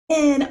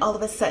And all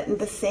of a sudden,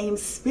 the same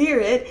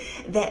spirit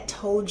that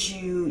told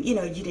you,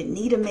 you didn't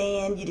need a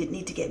man, you didn't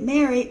need to get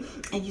married,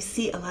 and you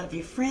see a lot of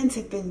your friends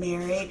have been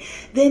married,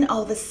 then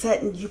all of a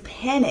sudden you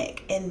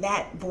panic, and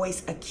that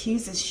voice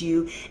accuses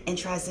you and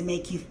tries to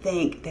make you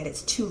think that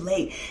it's too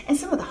late. And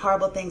some of the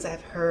horrible things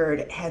I've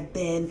heard have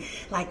been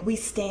like, we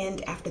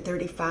stand after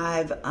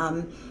 35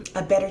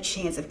 a better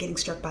chance of getting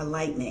struck by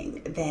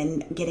lightning than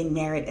getting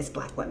married as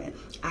Black women.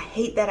 I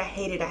hate that. I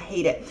hate it. I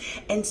hate it.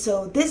 And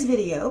so this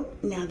video,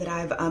 now that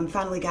I've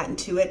finally gotten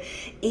to it,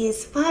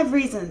 is 5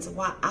 reasons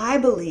why I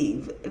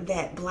believe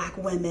that Black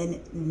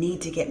women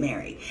need to get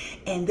married.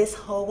 And this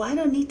whole "well, I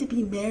don't need to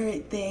be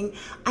married" thing,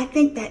 I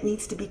think that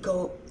needs to be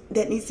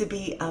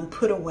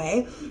put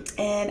away.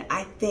 And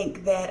I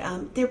think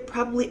that there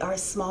probably are a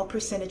small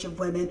percentage of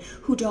women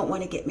who don't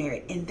want to get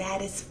married, and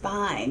that is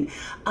fine.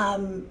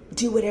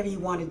 Do whatever you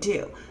want to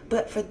do.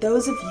 But for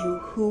those of you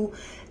who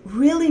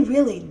really,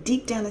 really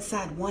deep down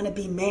inside want to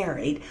be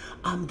married,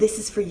 this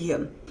is for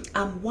you.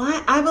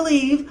 Why I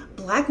believe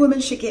Black women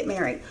should get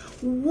married.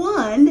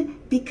 1,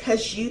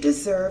 because you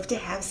deserve to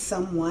have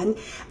someone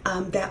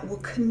that will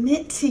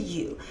commit to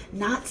you,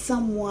 not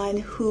someone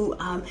who,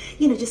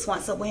 just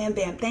wants a wham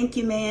bam, thank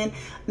you,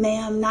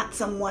 ma'am, not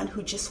someone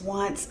who just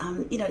wants,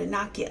 to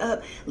knock you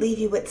up, leave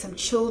you with some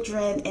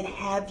children, and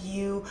have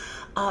you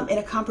in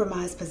a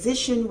compromised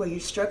position where you're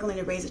struggling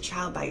to raise a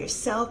child by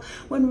yourself,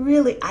 when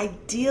really,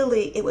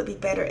 ideally, it would be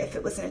better if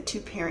it was in a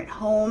 2-parent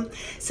home.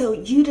 So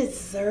you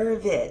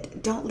deserve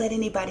it. Don't let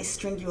anybody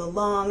string you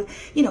along,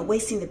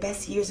 wasting the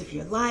best years of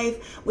your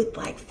life with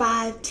like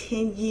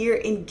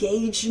 5-10-year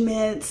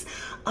engagements.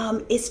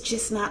 It's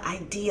just not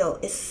ideal.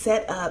 It's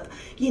set up,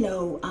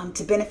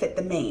 to benefit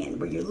the man,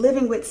 where you're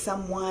living with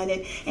someone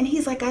and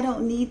he's like, I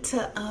don't need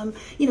to,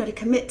 to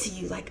commit to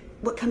you. Like,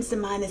 what comes to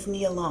mind is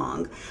Nia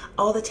Long,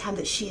 all the time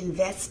that she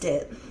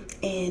invested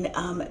in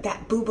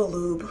that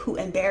boobaloob who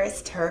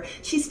embarrassed her.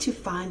 She's too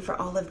fine for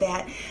all of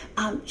that.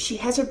 She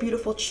has her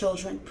beautiful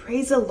children,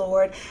 praise the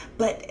Lord,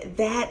 but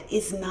that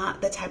is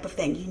not the type of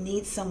thing. You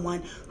need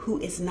someone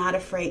who is not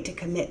afraid to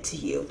commit to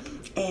you,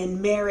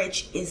 and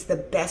marriage is the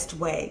best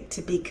way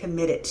to be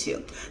committed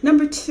to.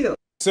 Number 2.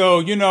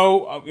 So,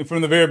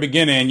 from the very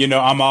beginning,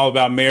 I'm all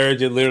about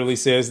marriage. It literally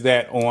says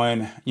that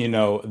on,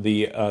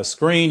 the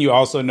screen. You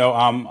also know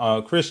I'm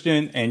a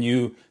Christian, and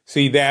you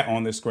see that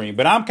on the screen.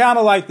 But I'm kind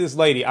of like this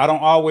lady. I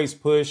don't always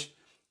push,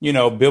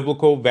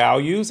 biblical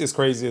values, as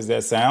crazy as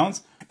that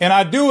sounds. And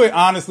I do it,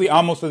 honestly,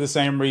 almost for the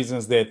same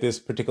reasons that this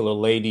particular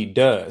lady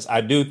does.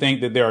 I do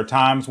think that there are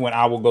times when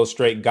I will go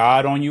straight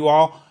God on you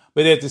all.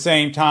 But at the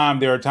same time,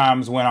 there are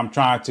times when I'm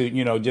trying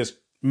to, just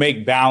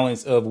make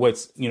balance of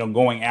what's,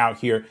 going out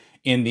here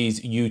in these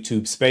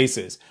YouTube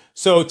spaces.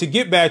 So to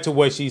get back to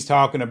what she's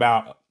talking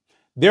about,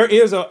 there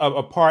is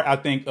a part, I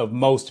think, of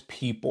most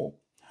people,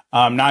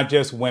 not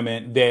just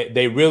women, that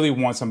they really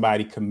want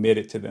somebody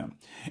committed to them.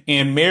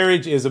 And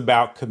marriage is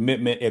about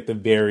commitment at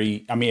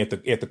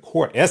the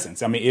core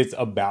essence. It's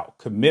about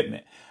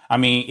commitment.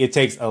 It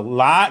takes a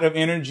lot of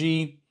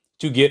energy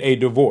to get a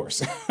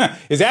divorce.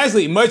 It's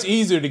actually much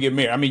easier to get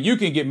married. You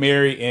can get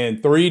married in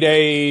 3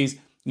 days.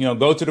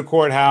 Go to the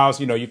courthouse,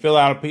 you fill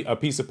out a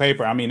piece of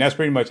paper. That's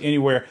pretty much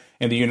anywhere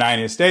in the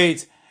United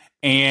States,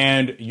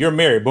 and you're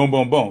married. Boom,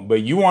 boom, boom.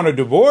 But you want a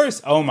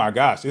divorce? Oh my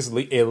gosh, it's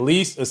at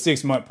least a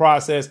 6-month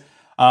process.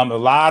 A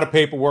lot of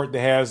paperwork that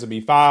has to be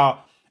filed,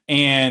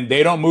 and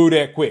they don't move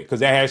that quick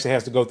because that actually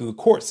has to go through the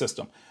court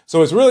system.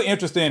 So it's really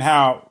interesting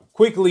how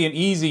quickly and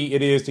easy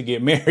it is to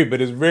get married, but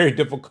it's very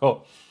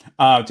difficult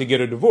to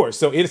get a divorce.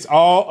 So it's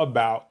all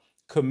about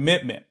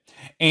commitment.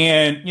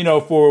 And,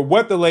 for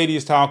what the lady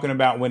is talking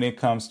about when it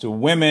comes to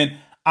women,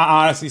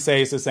 I honestly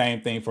say it's the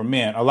same thing for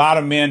men. A lot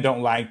of men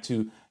don't like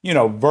to,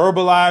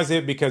 verbalize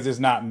it because it's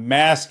not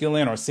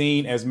masculine or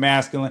seen as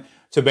masculine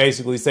to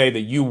basically say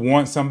that you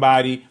want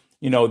somebody,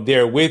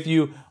 there with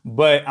you.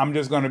 But I'm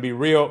just going to be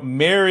real.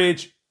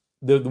 Marriage,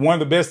 one of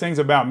the best things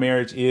about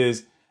marriage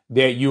is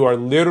that you are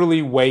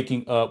literally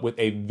waking up with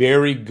a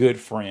very good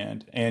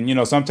friend.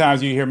 And,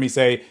 sometimes you hear me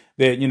say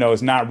that,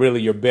 it's not really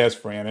your best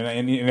friend.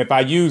 And if I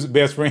use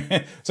best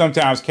friend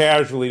sometimes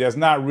casually, that's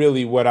not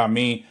really what I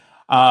mean.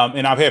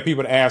 And I've had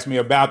people to ask me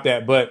about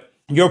that, but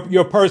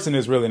your person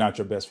is really not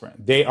your best friend.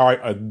 They are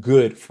a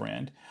good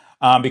friend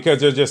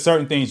because there's just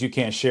certain things you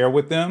can't share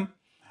with them.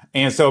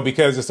 And so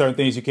because there's certain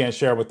things you can't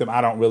share with them,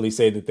 I don't really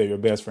say that they're your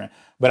best friend,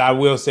 but I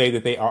will say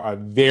that they are a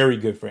very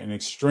good friend, an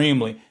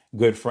extremely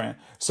good friend.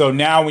 So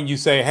now when you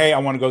say, hey, I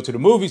want to go to the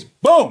movies,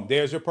 boom,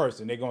 there's your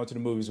person. They're going to the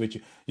movies with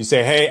you. You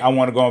say, hey, I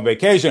want to go on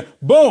vacation.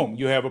 Boom,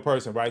 you have a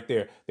person right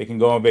there. They can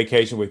go on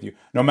vacation with you.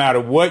 No matter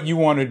what you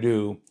want to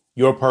do,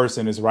 your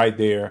person is right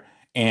there.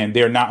 And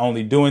they're not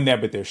only doing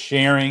that, but they're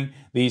sharing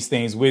these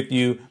things with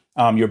you.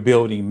 You're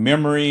building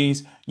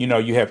memories.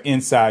 You have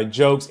inside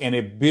jokes, and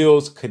it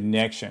builds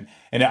connection.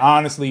 And it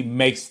honestly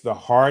makes the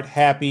heart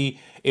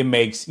happy. It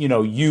makes,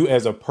 you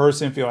as a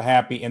person feel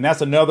happy. And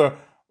that's another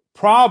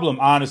problem,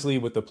 honestly,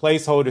 with the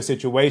placeholder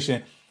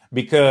situation,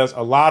 because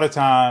a lot of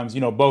times,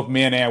 both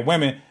men and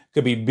women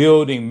could be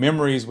building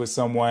memories with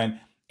someone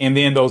And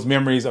then those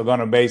memories are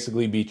going to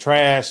basically be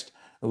trashed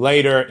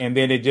later. And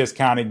then it just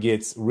kind of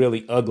gets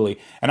really ugly.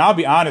 And I'll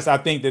be honest, I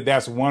think that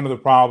that's one of the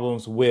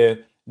problems with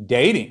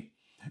dating,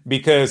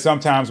 because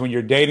sometimes when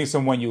you're dating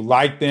someone, you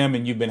like them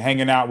and you've been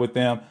hanging out with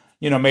them,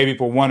 maybe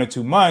for 1 or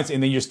 2 months,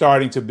 and then you're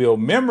starting to build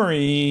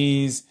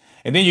memories,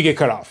 and then you get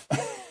cut off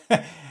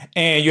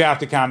and you have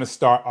to kind of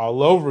start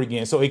all over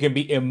again. So it can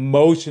be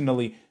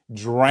emotionally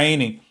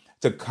draining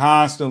to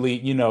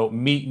constantly,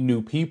 meet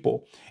new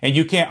people, and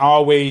you can't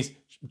always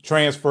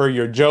transfer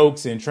your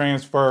jokes and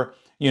transfer,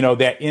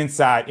 that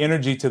inside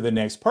energy to the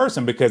next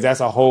person, because that's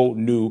a whole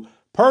new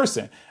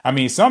person. I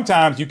mean,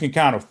 sometimes you can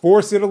kind of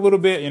force it a little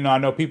bit. I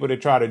know people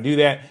that try to do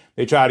that.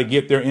 They try to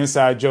get their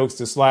inside jokes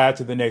to slide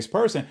to the next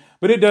person,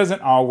 but it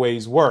doesn't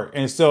always work.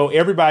 And so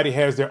everybody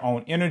has their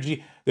own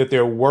energy that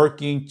they're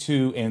working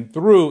to and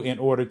through in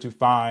order to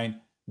find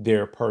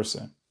their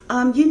person.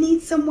 You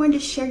need someone to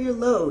share your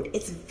load.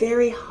 It's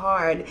very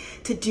hard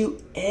to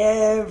do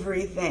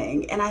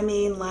everything. And I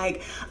mean,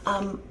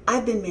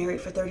 I've been married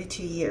for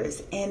 32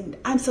 years, and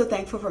I'm so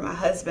thankful for my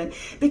husband,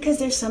 because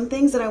there's some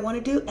things that I want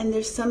to do and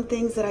there's some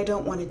things that I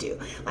don't want to do.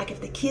 Like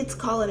if the kids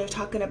call and they're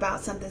talking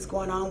about something's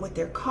going on with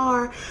their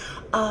car,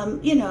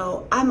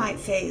 I might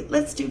say,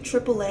 let's do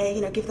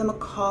AAA, give them a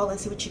call and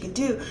see what you can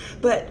do.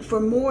 But for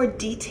more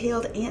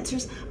detailed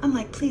answers, I'm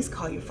like, please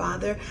call your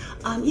father.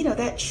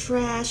 That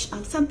trash,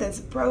 something's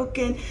broken,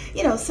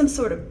 some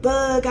sort of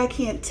bug, I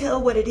can't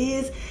tell what it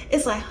is.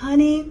 It's like,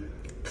 honey,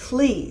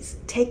 please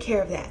take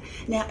care of that.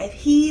 Now, if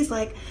he's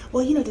like,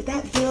 well, did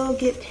that bill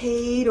get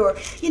paid? Or,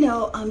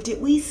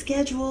 did we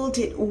schedule?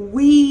 Did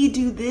we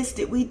do this?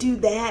 Did we do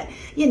that?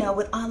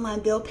 With online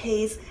bill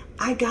pays,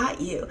 I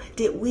got you.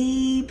 Did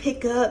we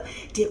pick up?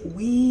 Did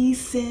we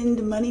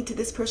send money to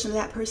this person or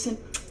that person?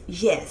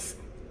 Yes.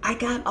 I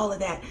got all of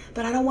that,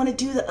 but I don't want to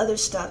do the other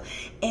stuff.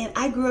 And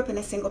I grew up in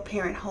a single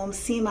parent home,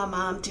 seeing my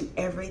mom do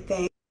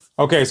everything.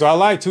 Okay, so I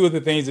like 2 of the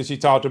things that she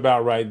talked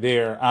about right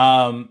there.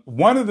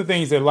 One of the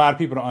things that a lot of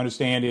people don't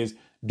understand is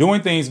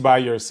doing things by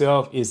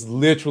yourself is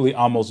literally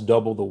almost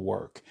double the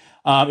work.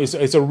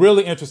 It's a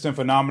really interesting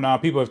phenomenon.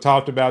 People have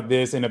talked about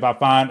this, and if I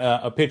find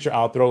a picture,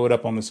 I'll throw it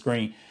up on the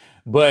screen.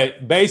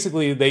 But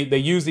basically, they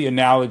use the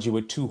analogy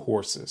with 2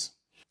 horses.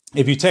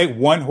 If you take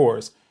one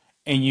horse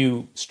and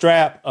you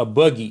strap a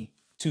buggy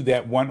to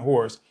that one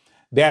horse,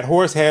 that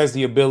horse has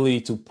the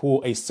ability to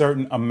pull a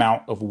certain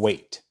amount of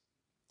weight.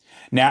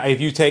 Now,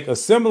 if you take a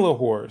similar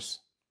horse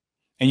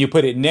and you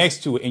put it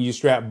next to it and you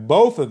strap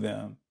both of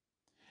them,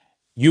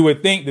 you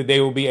would think that they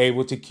will be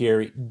able to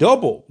carry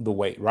double the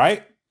weight,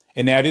 right?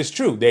 And that is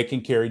true. They can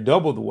carry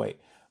double the weight.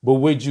 But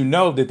would you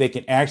know that they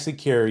can actually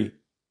carry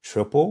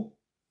triple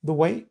the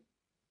weight?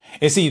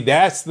 And see,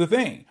 that's the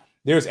thing.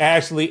 There's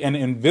actually an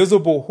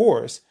invisible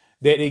horse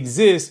that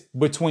exists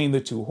between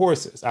the 2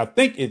 horses. I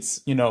think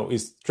it's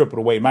triple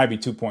the weight. It might be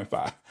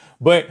 2.5.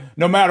 But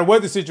no matter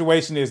what the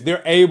situation is,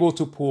 they're able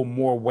to pull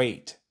more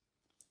weight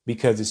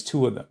because it's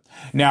 2 of them.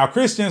 Now,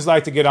 Christians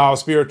like to get all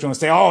spiritual and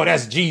say, oh,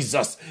 that's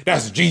Jesus.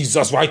 That's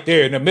Jesus right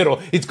there in the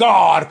middle. It's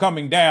God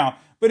coming down.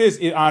 But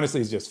it honestly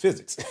is just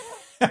physics.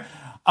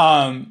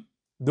 The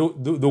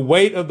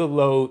weight of the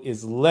load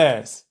is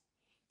less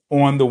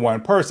on the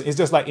one person. It's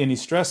just like any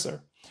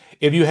stressor.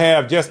 If you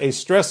have just a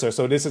stressor,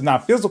 so this is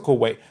not physical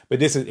weight, but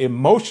this is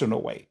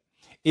emotional weight,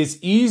 it's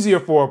easier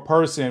for a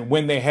person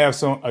when they have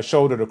a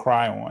shoulder to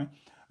cry on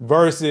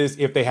versus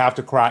if they have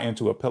to cry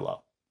into a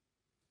pillow.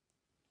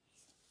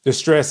 The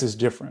stress is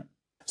different.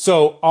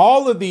 So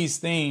all of these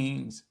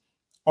things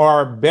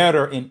are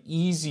better and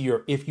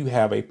easier if you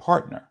have a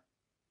partner.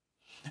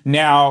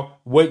 Now,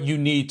 what you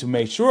need to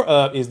make sure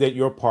of is that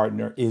your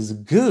partner is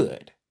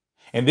good.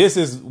 And this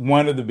is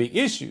one of the big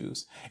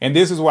issues. And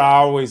this is why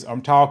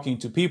I'm talking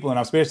to people, and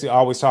I'm especially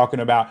always talking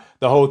about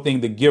the whole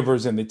thing, the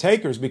givers and the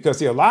takers, because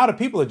see, a lot of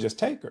people are just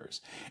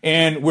takers.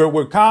 And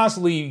we're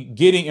constantly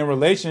getting in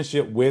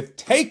relationship with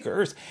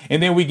takers.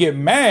 And then we get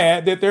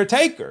mad that they're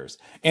takers.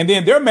 And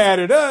then they're mad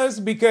at us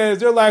because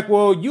they're like,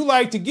 well, you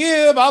like to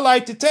give, I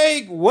like to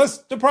take. What's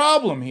the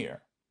problem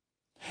here?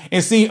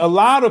 And see, a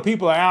lot of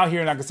people are out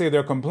here, and I can say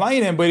they're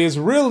complaining, but it's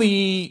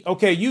really,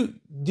 okay,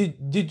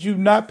 did you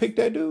not pick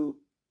that dude?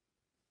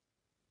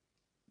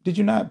 Did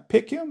you not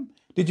pick him?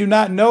 Did you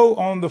not know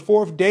on the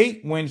 4th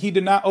date when he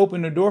did not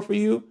open the door for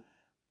you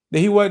that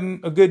he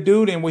wasn't a good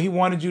dude and what he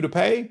wanted you to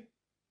pay?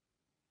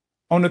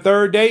 On the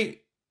 3rd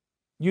date,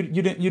 you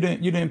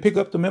didn't pick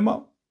up the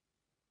memo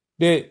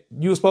that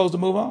you were supposed to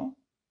move on.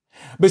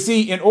 But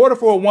see, in order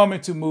for a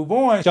woman to move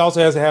on, she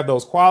also has to have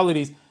those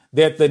qualities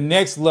that the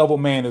next level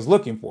man is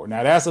looking for.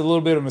 Now, that's a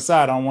little bit of an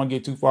aside. I don't want to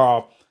get too far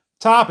off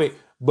topic.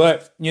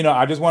 But,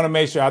 I just want to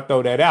make sure I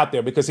throw that out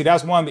there because, see,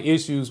 that's one of the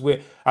issues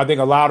with, I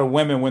think, a lot of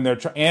women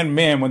and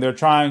men when they're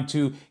trying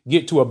to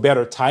get to a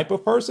better type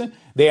of person.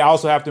 They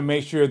also have to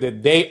make sure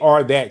that they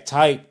are that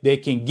type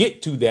that can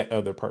get to that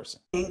other person.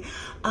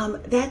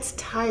 That's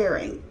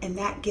tiring and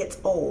that gets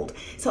old.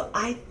 So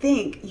I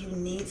think you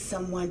need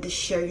someone to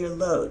share your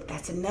load.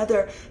 That's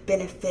another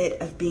benefit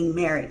of being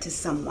married to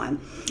someone.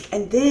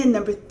 And then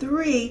number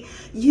 3,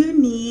 you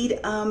need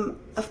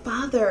a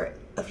father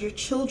of your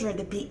children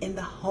to be in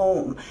the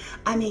home.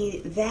 I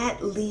mean,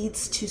 that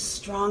leads to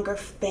stronger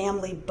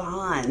family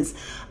bonds.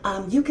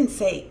 You can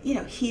say,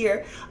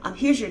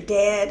 here's your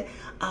dad.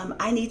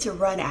 I need to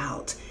run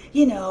out.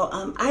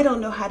 I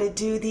don't know how to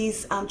do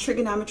these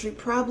trigonometry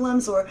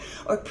problems or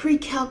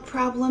pre-calc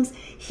problems.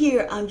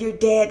 Here, your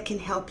dad can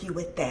help you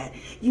with that.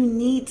 You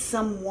need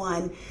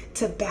someone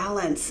to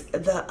balance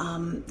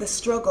the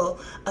struggle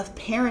of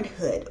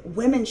parenthood.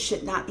 Women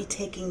should not be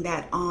taking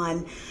that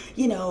on,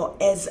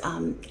 as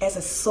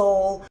a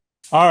soul.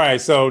 All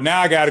right, so now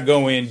I got to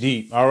go in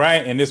deep. All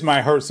right, and this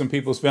might hurt some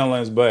people's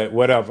feelings, but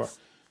whatever.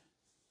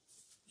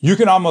 You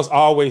can almost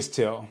always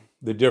tell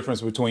the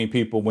difference between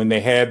people when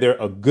they had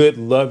a good,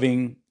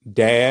 loving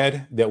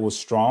dad that was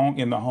strong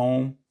in the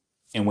home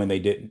and when they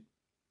didn't.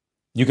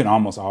 You can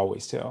almost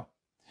always tell.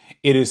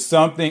 It is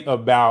something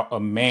about a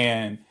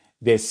man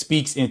that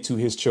speaks into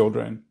his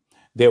children,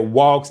 that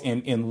walks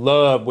in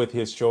love with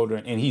his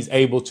children, and he's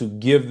able to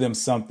give them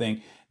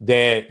something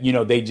that,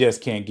 they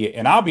just can't get.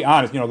 And I'll be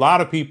honest, a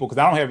lot of people, because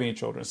I don't have any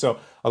children. So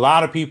a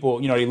lot of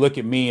people, they look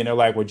at me and they're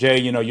like, well, Jay,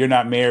 you're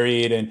not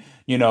married and,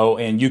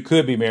 and you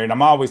could be married. And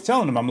I'm always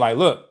telling them, I'm like,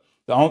 look,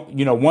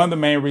 one of the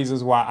main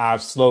reasons why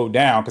I've slowed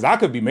down, because I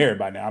could be married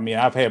by now. I mean,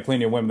 I've had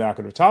plenty of women that I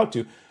could have talked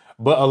to,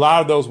 but a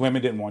lot of those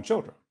women didn't want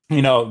children.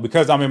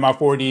 Because I'm in my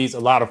 40s, a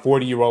lot of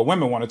 40-year-old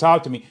women want to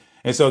talk to me.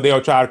 And so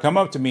they'll try to come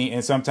up to me,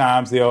 and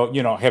sometimes they'll,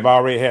 have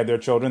already had their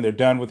children. They're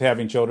done with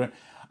having children.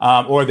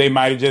 Or they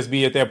might just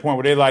be at that point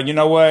where they're like, you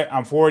know what?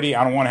 I'm 40.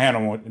 I don't want to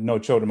have no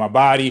children. My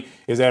body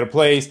is at a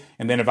place.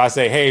 And then if I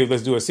say, hey,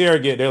 let's do a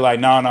surrogate, they're like,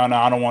 no,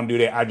 I don't want to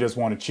do that. I just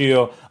want to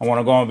chill. I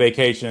want to go on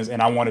vacations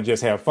and I want to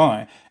just have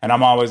fun. And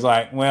I'm always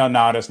like, well,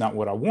 no, that's not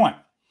what I want.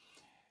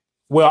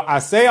 Well, I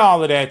say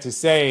all of that to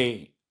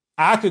say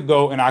I could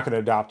go and I could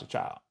adopt a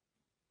child.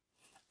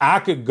 I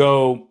could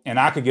go and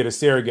I could get a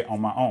surrogate on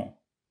my own.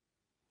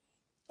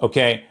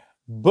 Okay.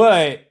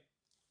 But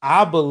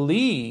I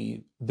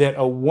believe that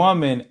a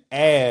woman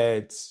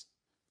adds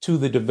to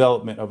the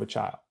development of a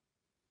child.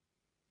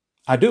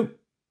 I do.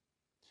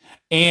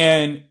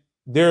 And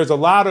there's a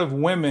lot of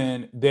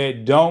women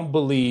that don't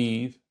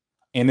believe,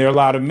 and there are a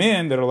lot of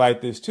men that are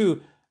like this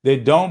too,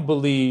 that don't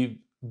believe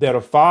that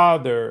a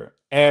father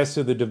adds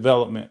to the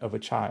development of a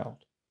child.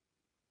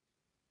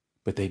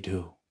 But they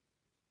do.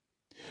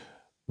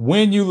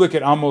 When you look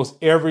at almost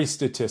every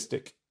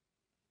statistic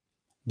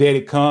that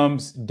it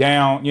comes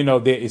down,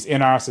 that is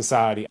in our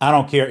society. I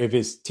don't care if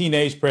it's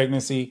teenage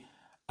pregnancy.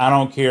 I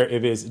don't care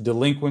if it's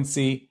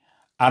delinquency.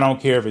 I don't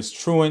care if it's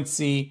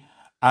truancy.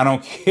 I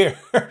don't care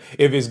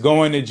if it's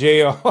going to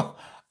jail,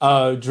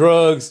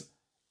 drugs.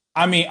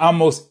 I mean,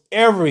 almost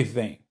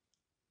everything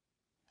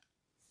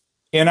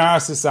in our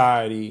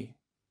society,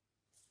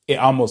 it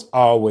almost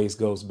always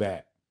goes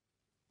back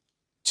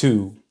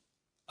to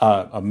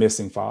a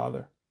missing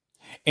father.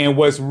 And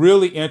what's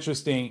really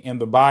interesting in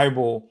the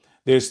Bible,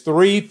 there's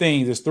three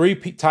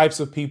types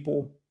of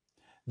people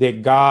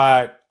that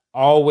God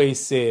always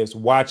says,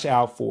 watch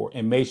out for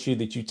and make sure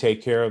that you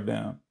take care of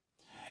them.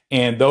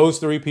 And those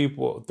three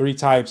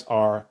types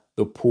are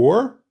the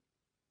poor,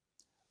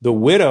 the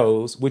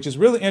widows, which is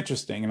really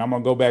interesting. And I'm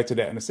going to go back to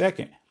that in a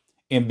second.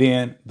 And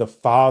then the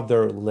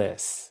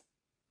fatherless.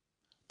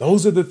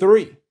 Those are the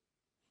three.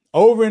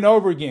 Over and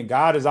over again,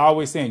 God is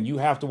always saying, you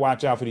have to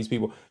watch out for these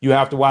people. You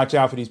have to watch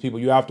out for these people.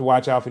 You have to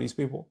watch out for these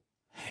people.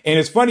 And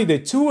it's funny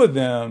that two of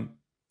them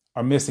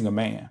are missing a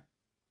man.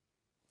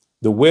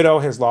 The widow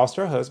has lost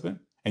her husband,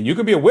 and you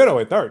can be a widow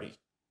at 30.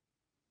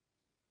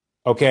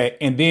 Okay.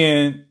 And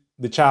then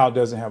the child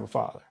doesn't have a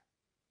father.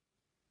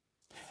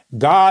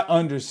 God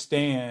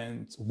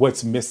understands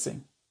what's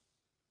missing.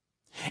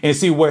 And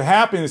see what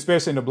happened,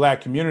 especially in the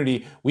Black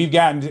community, we've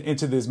gotten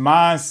into this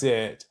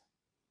mindset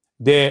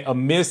that a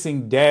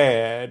missing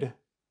dad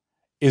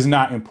is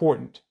not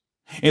important.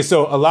 And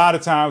so a lot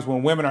of times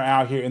when women are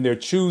out here and they're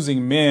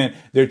choosing men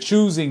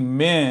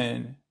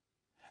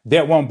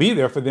that won't be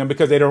there for them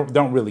because they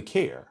don't really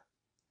care.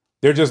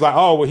 They're just like,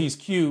 oh, well, he's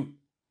cute.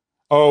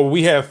 Oh,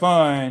 we have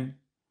fun.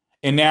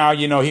 And now,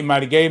 he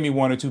might have gave me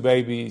one or two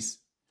babies,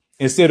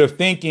 instead of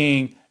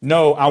thinking,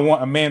 no, I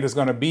want a man that's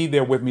going to be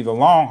there with me the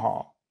long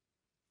haul.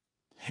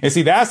 And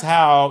see, that's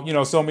how,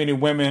 so many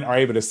women are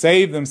able to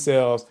save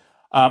themselves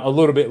a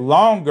little bit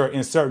longer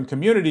in certain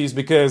communities,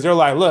 because they're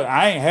like, look,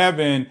 I ain't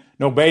having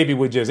no baby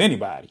with just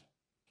anybody.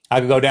 I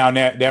could go down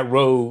that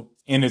road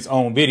in its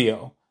own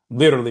video,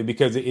 literally,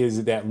 because it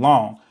is that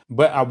long.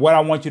 But what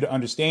I want you to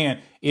understand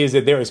is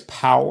that there is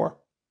power,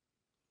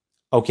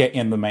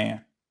 in the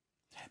man.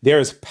 There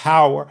is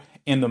power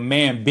in the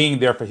man being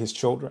there for his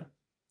children.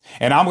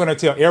 And I'm going to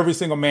tell every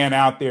single man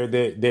out there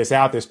that's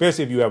out there,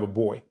 especially if you have a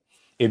boy,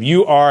 if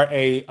you are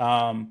a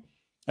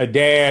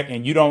dad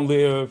and you don't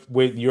live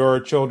with your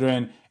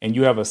children and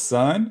you have a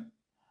son,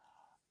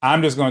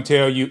 I'm just going to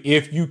tell you,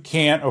 if you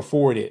can't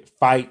afford it,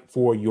 fight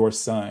for your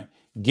son.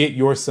 Get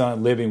your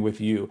son living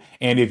with you.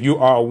 And if you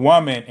are a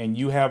woman and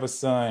you have a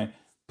son,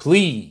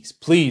 please,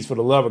 for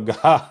the love of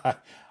God,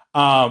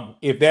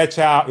 if that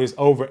child is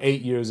over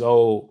 8 years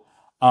old,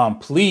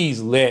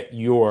 please let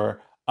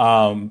your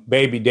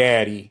baby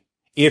daddy,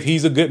 if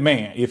he's a good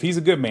man. If he's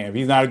a good man. If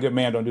he's not a good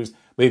man, don't do this.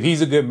 But if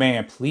he's a good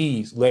man,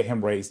 please let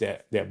him raise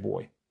that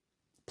boy.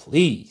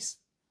 Please.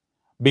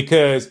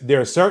 Because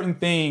there are certain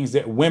things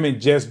that women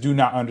just do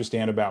not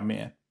understand about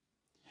men.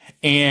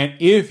 And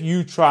if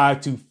you try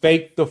to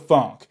fake the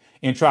funk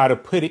and try to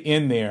put it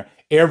in there,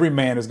 every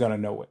man is going to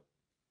know it.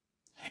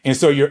 And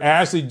so you're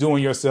actually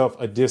doing yourself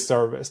a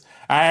disservice.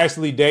 I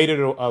actually dated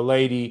a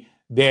lady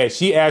that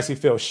she actually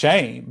felt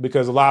shame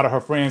because a lot of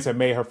her friends had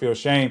made her feel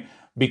shame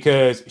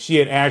because she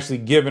had actually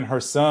given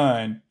her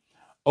son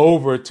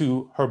over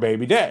to her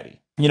baby daddy.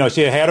 You know,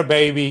 she had a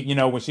baby, you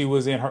know, when she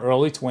was in her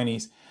early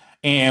 20s.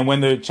 And when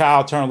the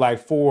child turned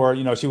like 4,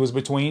 you know, she was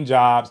between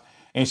jobs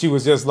and she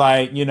was just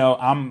like, you know,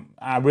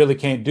 I really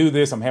can't do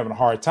this. I'm having a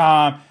hard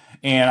time.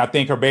 And I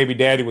think her baby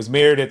daddy was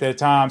married at that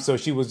time. So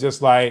she was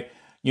just like,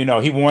 you know,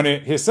 he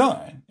wanted his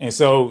son. And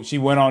so she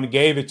went on and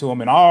gave it to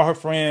him. And all her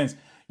friends,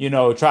 you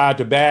know, tried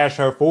to bash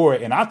her for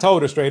it. And I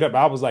told her straight up,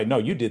 I was like, no,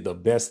 you did the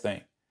best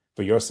thing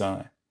for your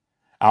son.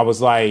 I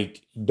was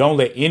like, don't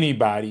let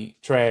anybody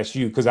trash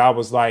you. Because I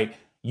was like,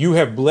 you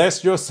have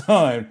blessed your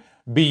son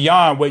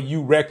beyond what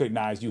you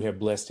recognize you have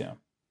blessed him.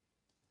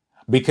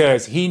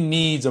 Because he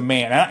needs a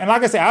man. And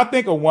like I said, I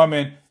think a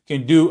woman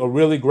can do a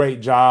really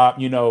great job,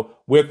 you know,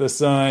 with a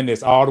son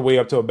that's all the way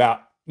up to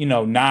about, you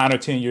know, 9 or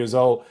 10 years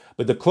old.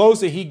 But the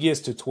closer he gets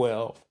to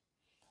 12,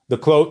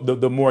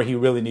 the more he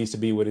really needs to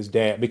be with his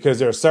dad, because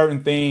there are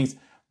certain things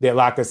that,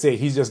 like I said,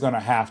 he's just going to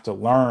have to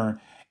learn.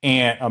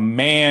 And a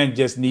man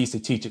just needs to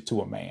teach it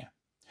to a man.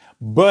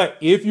 But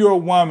if you're a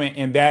woman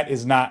and that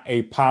is not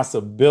a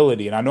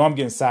possibility, and I know I'm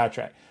getting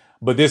sidetracked,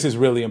 but this is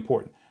really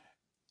important.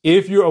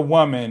 If you're a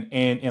woman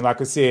and like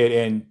I said,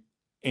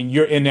 and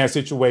you're in that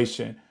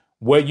situation,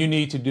 what you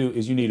need to do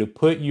is you need to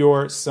put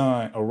your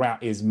son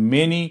around as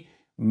many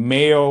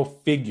male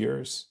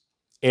figures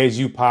as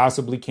you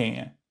possibly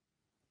can.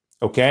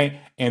 Okay.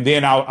 And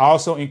then I'll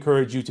also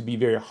encourage you to be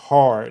very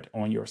hard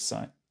on your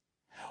son.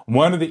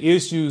 One of the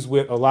issues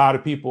with a lot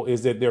of people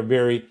is that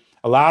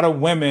a lot of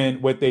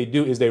women, what they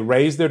do is they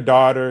raise their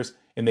daughters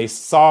and they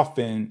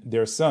soften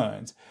their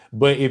sons.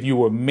 But if you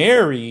were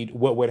married,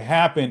 what would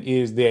happen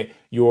is that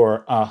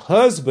your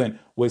husband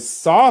would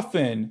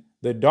soften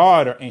the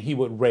daughter and he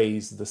would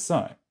raise the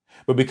son.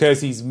 But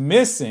because he's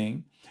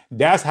missing,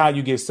 that's how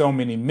you get so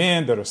many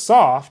men that are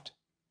soft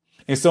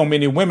and so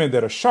many women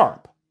that are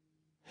sharp.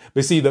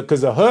 But see,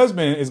 because the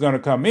husband is going to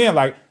come in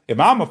like, if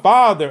I'm a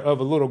father of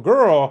a little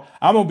girl,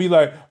 I'm going to be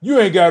like, you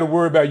ain't got to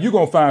worry about it. You're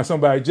going to find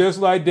somebody just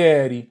like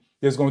daddy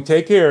that's going to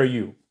take care of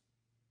you.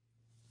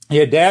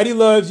 Yeah, daddy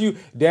loves you.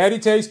 Daddy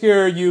takes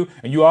care of you.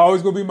 And you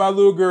always going to be my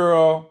little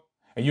girl.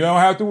 And you don't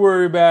have to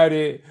worry about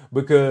it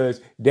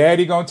because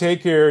daddy going to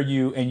take care of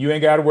you. And you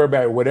ain't got to worry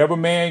about it. Whatever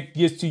man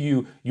gets to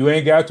you, you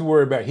ain't got to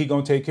worry about it. He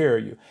going to take care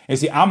of you. And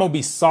see, I'm going to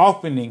be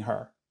softening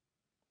her.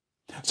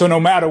 So no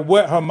matter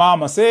what her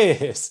mama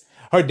says,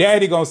 her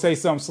daddy going to say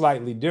something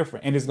slightly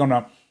different. And it's going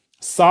to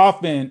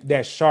soften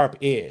that sharp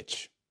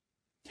edge.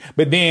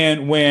 But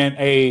then when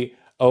a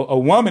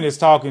woman is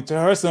talking to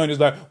her son, is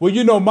like, well,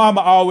 you know,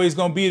 mama always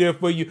going to be there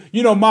for you.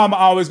 You know, mama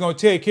always going to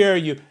take care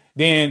of you.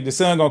 Then the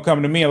son going to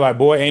come to me and like,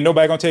 boy, ain't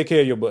nobody going to take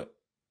care of your butt.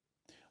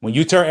 When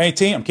you turn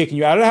 18, I'm kicking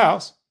you out of the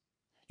house.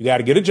 You got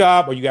to get a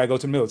job or you got to go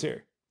to the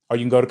military or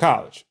you can go to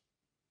college.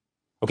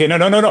 Okay, no.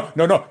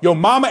 Your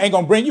mama ain't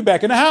going to bring you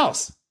back in the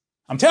house.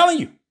 I'm telling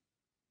you.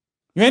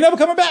 You ain't never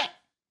coming back.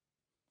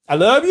 I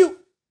love you,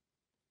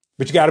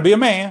 but you got to be a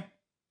man.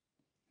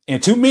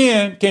 And 2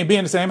 men can't be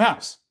in the same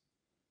house.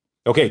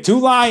 Okay, 2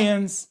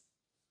 lions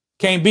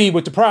can't be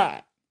with the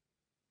pride.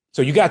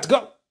 So you got to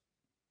go.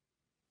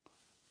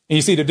 And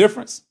you see the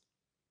difference?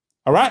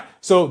 All right.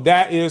 So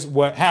that is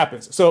what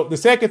happens. So the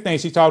second thing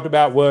she talked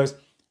about was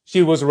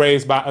she was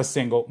raised by a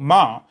single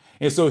mom.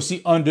 And so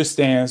she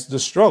understands the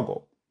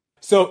struggle.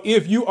 So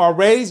if you are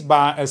raised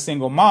by a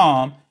single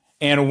mom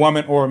and a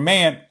woman or a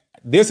man,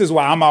 this is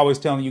why I'm always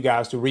telling you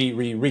guys to read.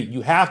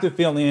 You have to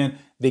fill in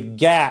the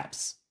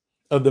gaps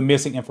of the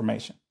missing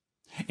information.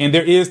 And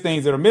there is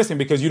things that are missing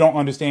because you don't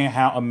understand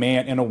how a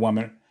man and a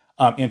woman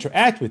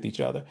interact with each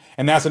other.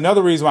 And that's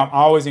another reason why I'm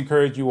always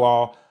encourage you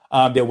all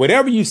that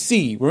whatever you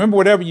see, remember,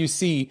 whatever you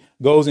see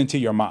goes into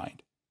your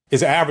mind.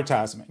 It's an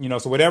advertisement, you know,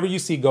 so whatever you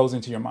see goes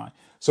into your mind.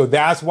 So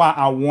that's why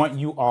I want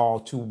you all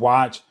to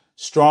watch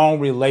strong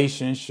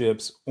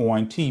relationships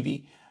on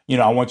TV. You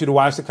know, I want you to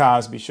watch The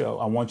Cosby Show.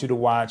 I want you to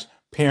watch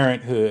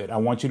Parenthood. I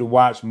want you to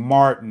watch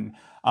Martin.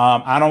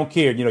 I don't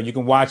care. You know, you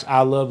can watch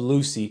I Love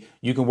Lucy.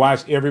 You can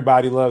watch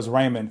Everybody Loves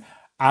Raymond.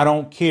 I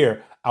don't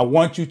care. I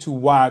want you to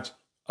watch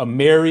a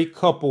married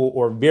couple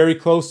or very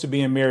close to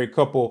being married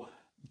couple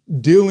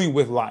dealing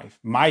with life.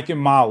 Mike and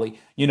Molly,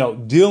 you know,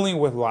 dealing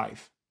with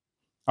life.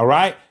 All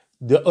right.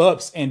 The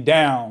ups and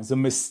downs, the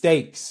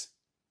mistakes.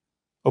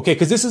 Okay.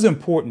 Because this is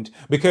important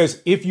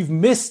because if you've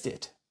missed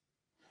it,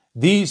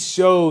 these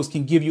shows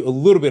can give you a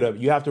little bit of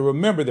it. You have to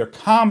remember they're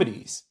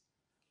comedies.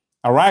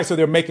 All right. So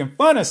they're making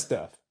fun of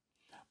stuff,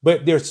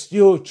 but they're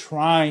still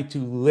trying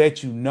to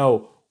let you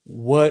know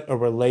what a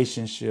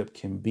relationship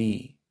can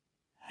be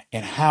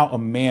and how a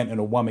man and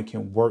a woman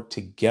can work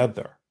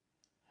together.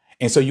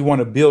 And so you want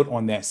to build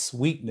on that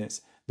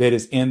sweetness that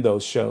is in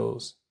those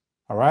shows.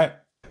 All right.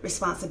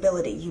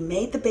 Responsibility. You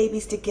made the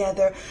babies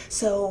together.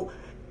 So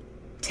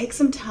take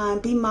some time,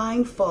 be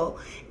mindful,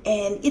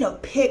 and,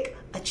 pick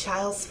a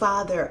child's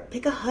father,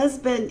 pick a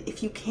husband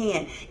if you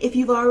can. If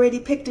you've already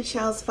picked a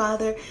child's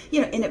father,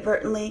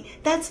 inadvertently,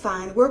 that's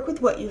fine. Work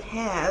with what you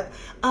have,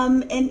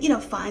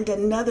 and, find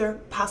another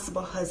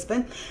possible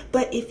husband.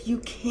 But if you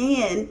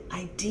can,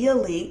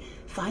 ideally,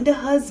 find a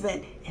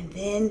husband and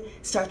then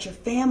start your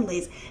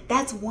families.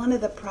 That's one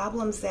of the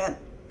problems that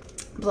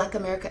Black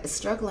America is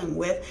struggling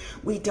with.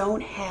 We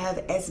don't have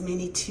as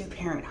many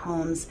two-parent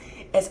homes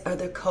as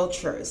other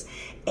cultures.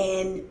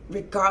 And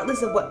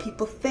regardless of what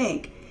people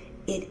think,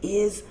 it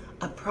is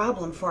a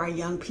problem for our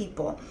young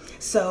people.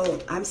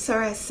 So I'm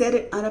sorry I said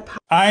it unapologetically.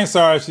 I ain't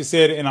sorry she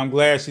said it, and I'm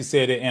glad she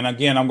said it. And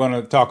again, I'm going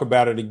to talk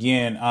about it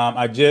again. I'm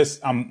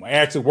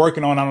actually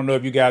working on, I don't know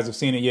if you guys have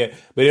seen it yet,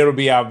 but it'll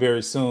be out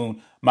very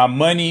soon. My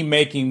Money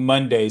Making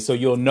Monday. So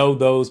you'll know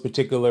those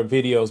particular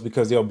videos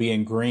because they'll be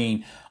in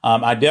green.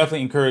 I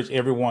definitely encourage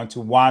everyone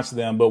to watch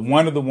them. But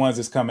one of the ones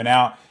that's coming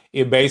out,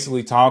 it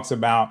basically talks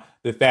about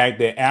the fact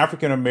that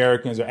African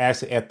Americans are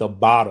actually at the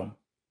bottom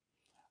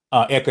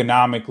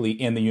economically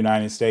in the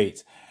United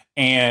States.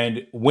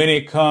 And when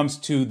it comes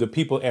to the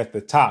people at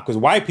the top, because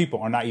white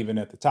people are not even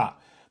at the top,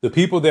 the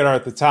people that are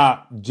at the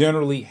top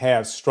generally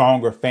have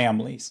stronger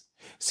families.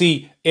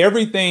 See,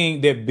 everything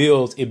that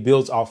builds, it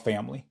builds off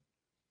family.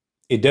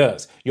 It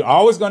does. You're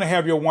always going to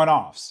have your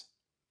one-offs.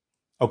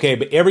 Okay,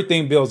 but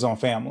everything builds on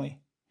family.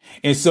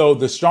 And so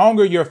the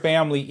stronger your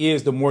family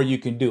is, the more you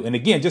can do. And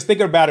again, just think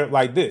about it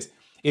like this.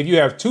 If you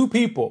have two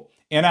people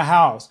in a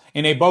house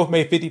and they both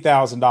made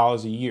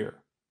 $50,000 a year,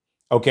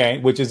 okay,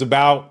 which is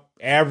about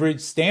average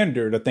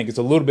standard. I think it's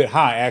a little bit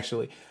high,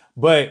 actually.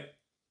 But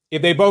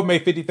if they both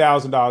made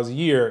 $50,000 a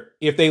year,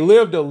 if they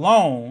lived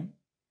alone,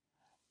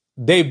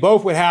 they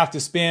both would have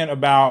to spend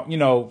about,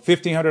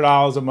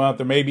 $1,500 a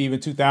month or maybe even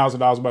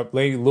 $2,000 a month,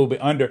 maybe a little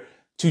bit under,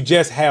 to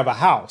just have a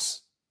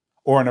house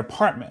or an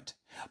apartment.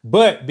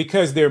 But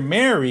because they're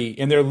married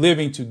and they're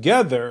living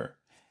together,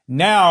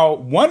 now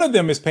one of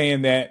them is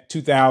paying that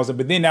 $2,000,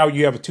 but then now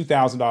you have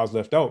 $2,000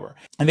 left over.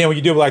 And then when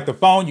you do like the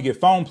phone, you get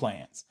phone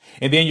plans.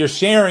 And then you're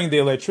sharing the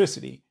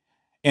electricity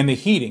and the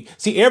heating.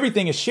 See,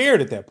 everything is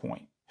shared at that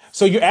point.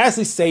 So you're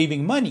actually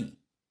saving money.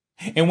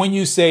 And when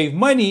you save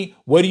money,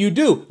 what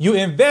do? You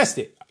invest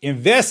it.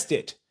 Invest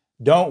it.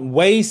 Don't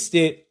waste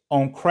it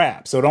on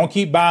crap. So don't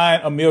keep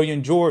buying 1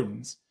 million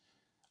Jordans,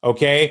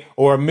 okay?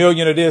 Or 1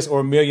 million of this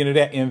or 1 million of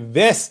that.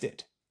 Invest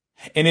it.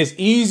 And it's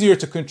easier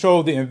to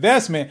control the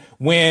investment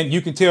when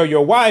you can tell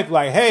your wife,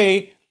 like,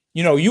 hey,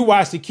 you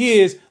watch the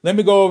kids. Let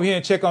me go over here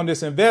and check on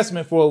this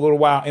investment for a little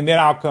while, and then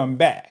I'll come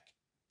back.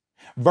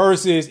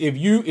 Versus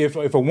if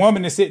a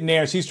woman is sitting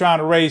there and she's trying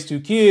to raise 2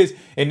 kids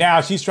and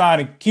now she's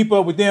trying to keep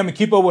up with them and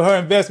keep up with her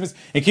investments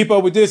and keep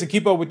up with this and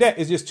keep up with that,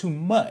 it's just too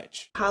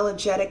much.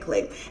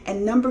 Apologetically.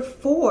 And number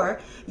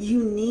 4,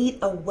 you need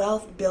a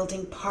wealth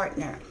building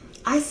partner.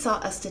 I saw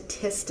a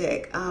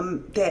statistic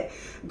that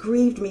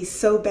grieved me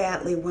so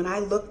badly when I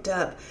looked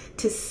up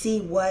to see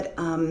what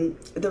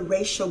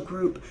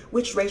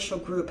which racial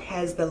group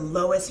has the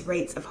lowest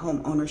rates of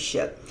home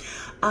ownership.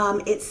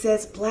 It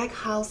says Black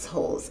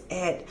households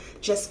at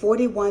just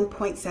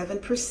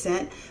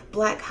 41.7%.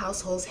 Black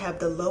households have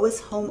the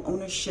lowest home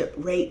ownership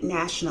rate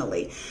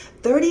nationally,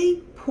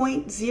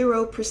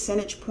 30.0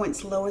 percentage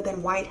points lower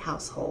than white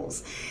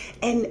households.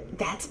 And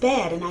that's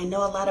bad. And I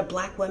know a lot of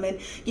Black women,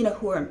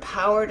 who are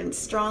empowered and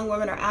strong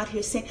women are out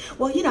here saying,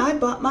 well, I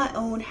bought my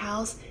own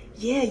house.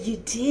 Yeah, you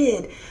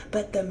did.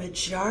 But the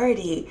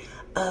majority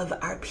of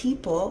our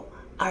people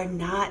are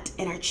not,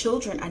 and our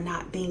children are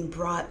not being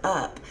brought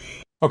up.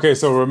 Okay,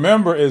 so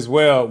remember as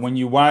well, when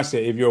you watch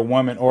it, if you're a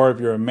woman or if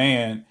you're a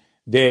man,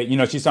 that,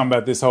 she's talking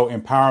about this whole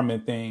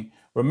empowerment thing.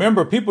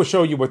 Remember, people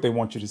show you what they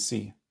want you to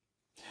see.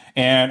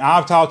 And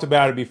I've talked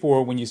about it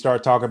before when you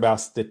start talking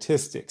about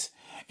statistics.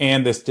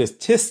 And the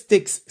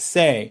statistics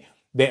say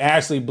that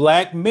actually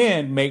Black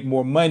men make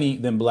more money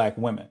than Black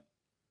women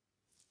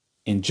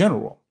in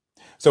general.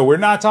 So we're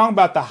not talking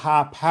about the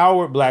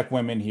high-powered Black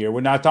women here.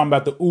 We're not talking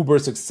about the uber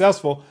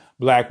successful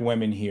Black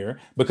women here,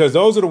 because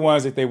those are the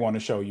ones that they want to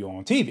show you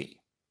on TV.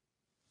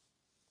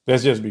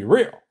 Let's just be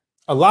real.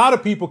 A lot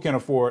of people can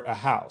afford a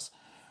house,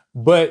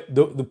 but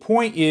the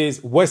point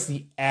is, what's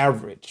the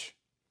average?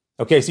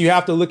 Okay, so you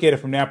have to look at it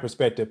from that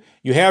perspective.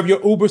 You have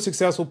your uber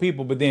successful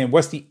people, but then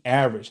what's the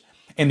average?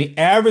 And the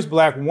average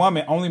Black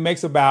woman only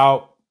makes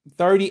about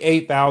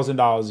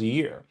 $38,000 a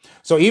year.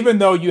 So even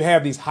though you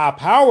have these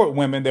high-powered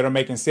women that are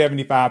making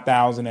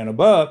 $75,000 and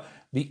above,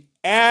 the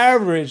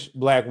average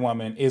Black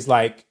woman is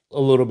like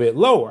a little bit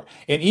lower.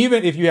 And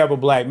even if you have a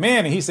Black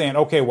man and he's saying,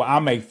 okay, well,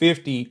 I'll make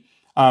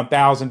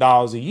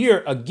 $50,000 a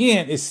year,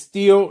 again, it's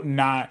still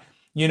not,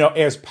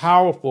 as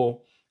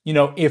powerful,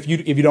 if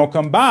you don't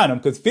combine them,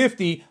 because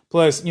 50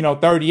 plus,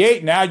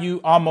 38, now you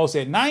almost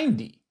at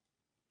 90.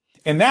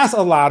 And that's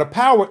a lot of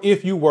power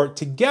if you work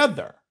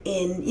together.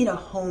 in,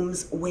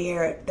 homes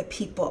where the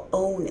people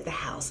own the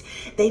house.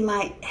 They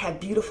might have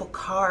beautiful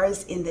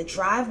cars in the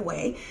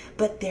driveway,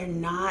 but they're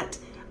not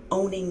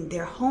owning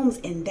their homes.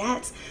 And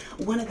that's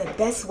one of the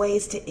best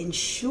ways to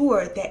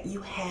ensure that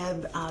you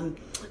have,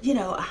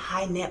 a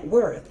high net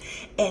worth.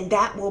 And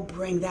that will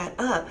bring that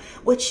up.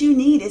 What you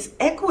need is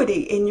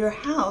equity in your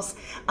house.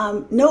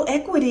 No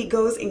equity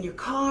goes in your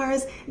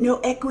cars. No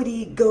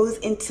equity goes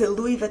into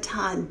Louis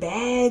Vuitton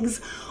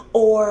bags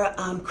or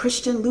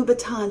Christian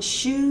Louboutin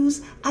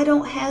shoes. I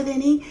don't have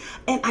any,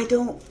 and I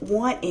don't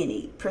want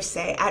any per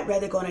se. I'd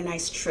rather go on a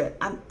nice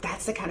trip.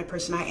 That's the kind of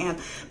person I am.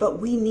 But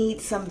we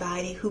need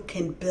somebody who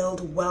can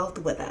build wealth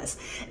with us.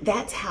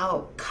 That's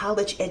how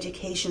college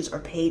educations are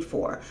paid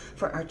for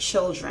our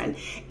children,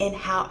 and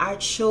how our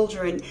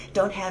children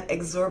don't have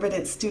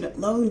exorbitant student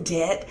loan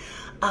debt.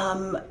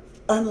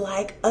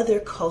 Unlike other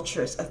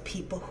cultures of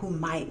people who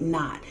might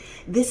not.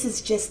 This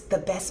is just the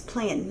best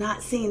plan,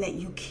 not saying that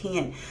you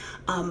can't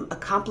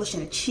accomplish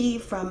and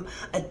achieve from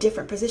a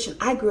different position.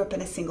 I grew up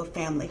in a single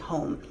parent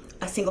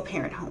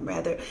home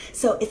rather.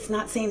 So it's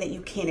not saying that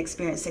you can't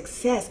experience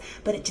success,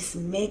 but it just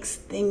makes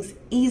things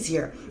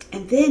easier.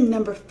 And then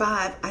number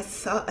 5, I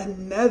saw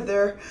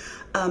another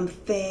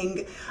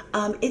thing.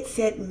 It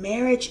said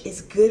marriage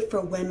is good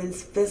for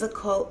women's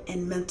physical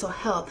and mental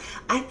health.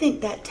 I think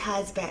that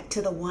ties back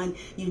to the one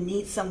you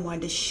need someone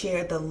to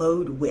share the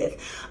load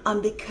with,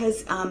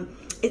 because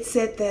it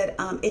said that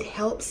it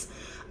helps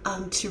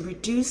to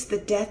reduce the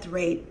death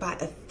rate by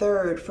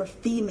 1/3 for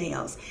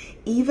females,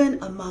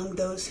 even among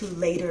those who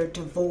later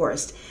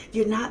divorced.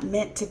 You're not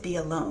meant to be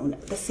alone.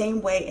 The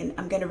same way, and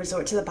I'm going to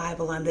resort to the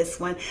Bible on this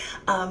one,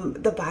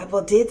 the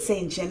Bible did say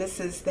in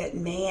Genesis that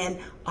man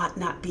ought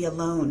not be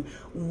alone.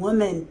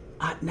 Woman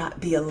ought not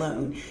be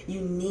alone.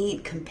 You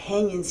need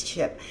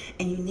companionship,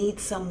 and you need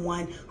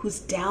someone who's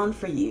down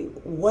for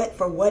you,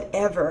 for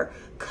whatever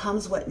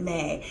comes what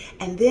may.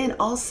 And then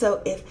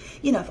also, if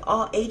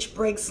all age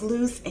breaks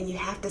loose and you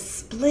have to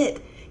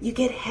split, you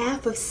get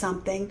half of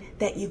something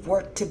that you've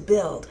worked to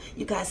build.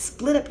 You guys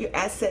split up your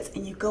assets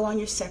and you go on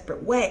your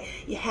separate way.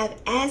 You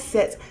have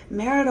assets,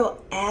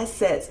 marital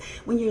assets.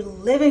 When you're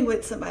living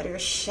with somebody or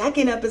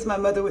shacking up, as my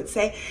mother would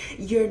say,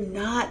 you're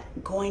not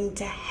going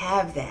to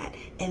have that.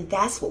 And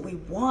that's what we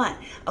want.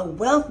 A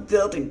wealth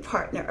building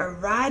partner, a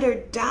ride or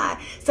die,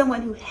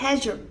 someone who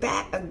has your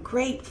back, a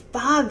great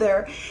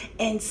father,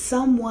 and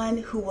someone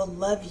who will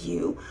love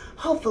you,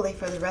 hopefully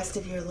for the rest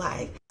of your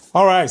life.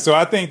 All right. So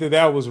I think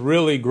that was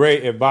really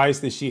great advice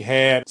that she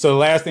had. So the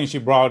last thing she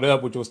brought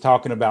up, which was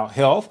talking about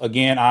health.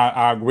 Again,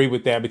 I agree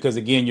with that, because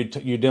again,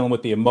 you're dealing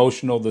with the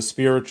emotional, the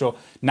spiritual,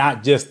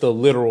 not just the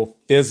literal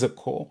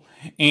physical.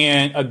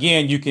 And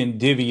again, you can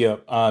divvy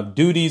up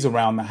duties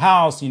around the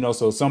house,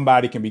 so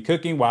somebody can be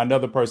cooking while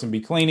another person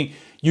be cleaning.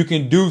 You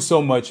can do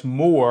so much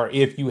more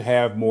if you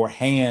have more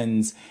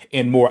hands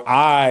and more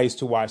eyes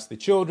to watch the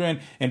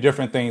children and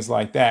different things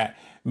like that.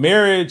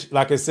 Marriage,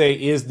 like I say,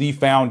 is the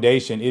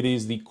foundation. It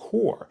is the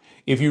core.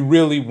 If you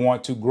really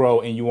want to grow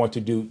and you want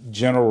to do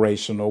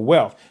generational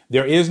wealth,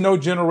 there is no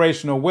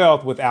generational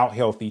wealth without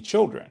healthy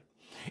children.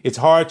 It's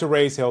hard to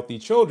raise healthy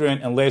children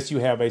unless you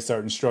have a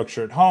certain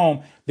structured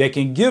home that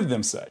can give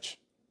them such.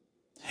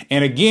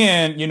 And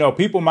again,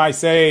 people might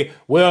say,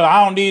 well,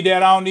 I don't need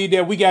that. I don't need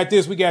that. We got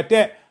this. We got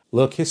that.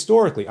 Look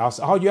historically.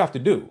 All you have to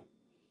do,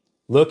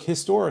 look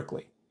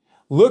historically.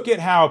 Look at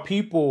how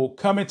people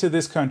come into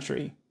this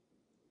country.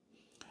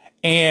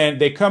 And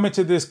they come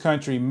into this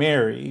country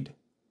married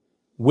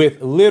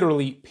with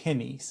literally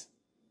pennies.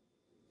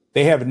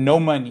 They have no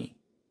money.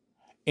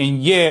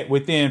 And yet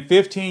within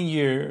 15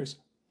 years,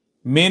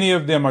 many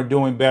of them are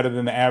doing better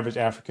than the average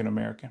African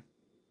American.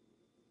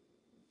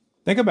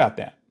 Think about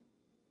that.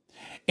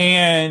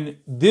 And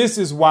this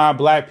is why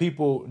Black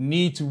people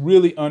need to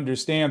really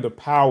understand the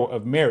power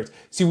of marriage.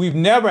 See, we've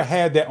never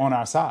had that on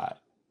our side.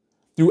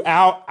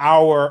 Throughout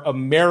our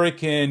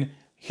American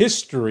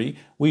history,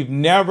 we've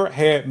never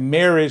had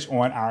marriage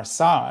on our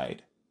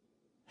side.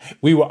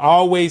 We were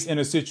always in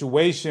a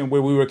situation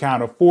where we were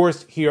kind of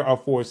forced here or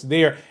forced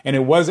there, and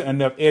it wasn't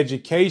enough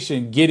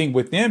education getting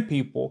within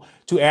people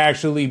to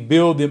actually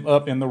build them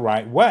up in the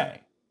right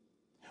way.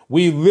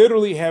 We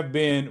literally have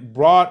been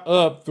brought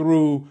up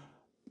through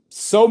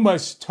so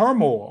much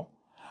turmoil,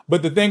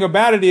 but the thing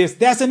about it is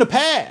that's in the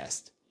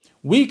past.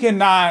 We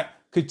cannot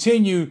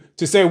continue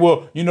to say,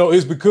 well,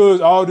 it's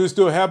because all this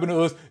stuff happened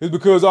to us. It's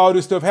because all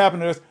this stuff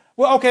happened to us.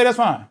 Well, okay, that's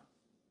fine.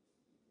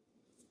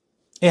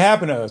 It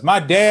happened to us. My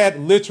dad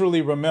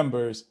literally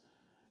remembers,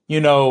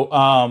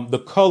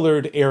 the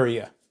colored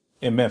area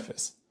in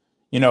Memphis.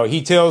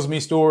 He tells me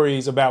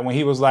stories about when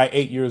he was like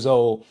 8 years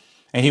old,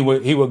 and he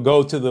would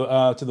go to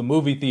the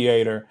movie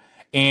theater,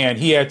 and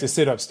he had to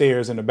sit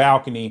upstairs in the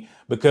balcony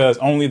because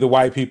only the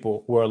white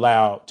people were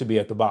allowed to be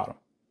at the bottom.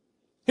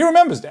 He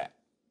remembers that.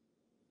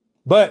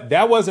 But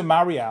that wasn't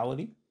my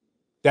reality.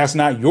 That's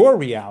not your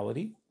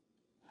reality.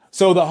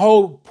 So the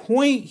whole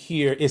point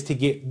here is to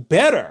get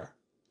better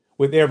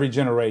with every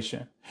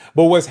generation.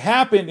 But what's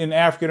happened in the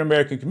African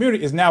American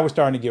community is now we're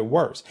starting to get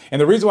worse. And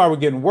the reason why we're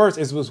getting worse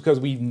is because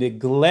we've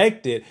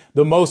neglected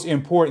the most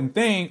important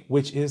thing,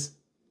 which is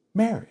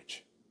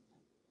marriage.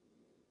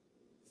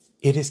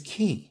 It is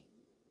key.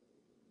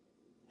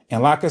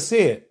 And like I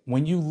said,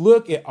 when you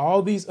look at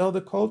all these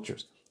other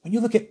cultures, when you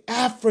look at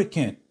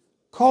African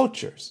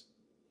cultures,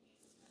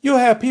 you'll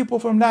have people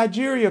from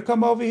Nigeria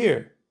come over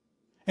here.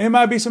 And there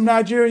might be some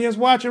Nigerians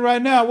watching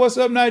right now. What's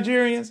up,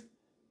 Nigerians?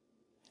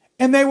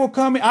 And they will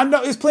come in. I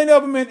know there's plenty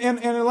of them in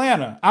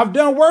Atlanta. I've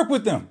done work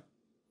with them.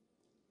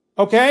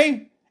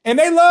 Okay? And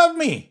they love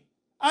me.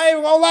 I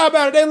ain't gonna lie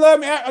about it. They love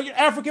me.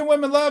 African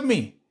women love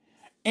me.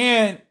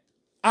 And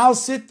I'll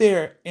sit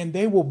there and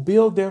they will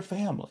build their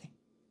family.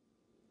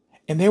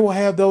 And they will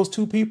have those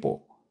two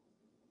people.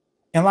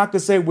 And like I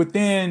say,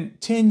 within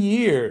 10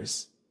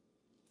 years,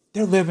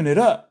 they're living it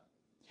up.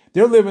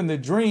 They're living the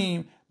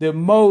dream that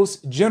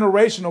most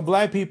generational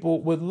black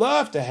people would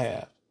love to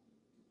have.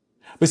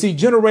 But see,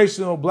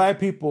 generational black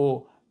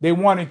people, they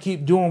want to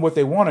keep doing what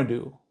they want to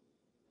do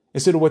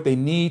instead of what they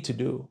need to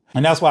do.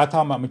 And that's why I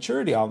talk about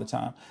maturity all the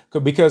time,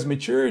 because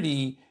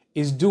maturity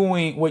is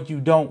doing what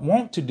you don't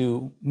want to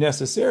do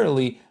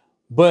necessarily,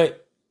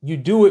 but you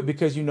do it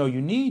because you know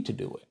you need to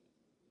do it.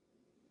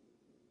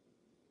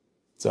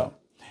 So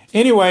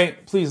anyway,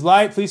 please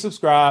like, please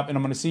subscribe, and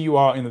I'm going to see you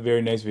all in the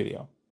very next video.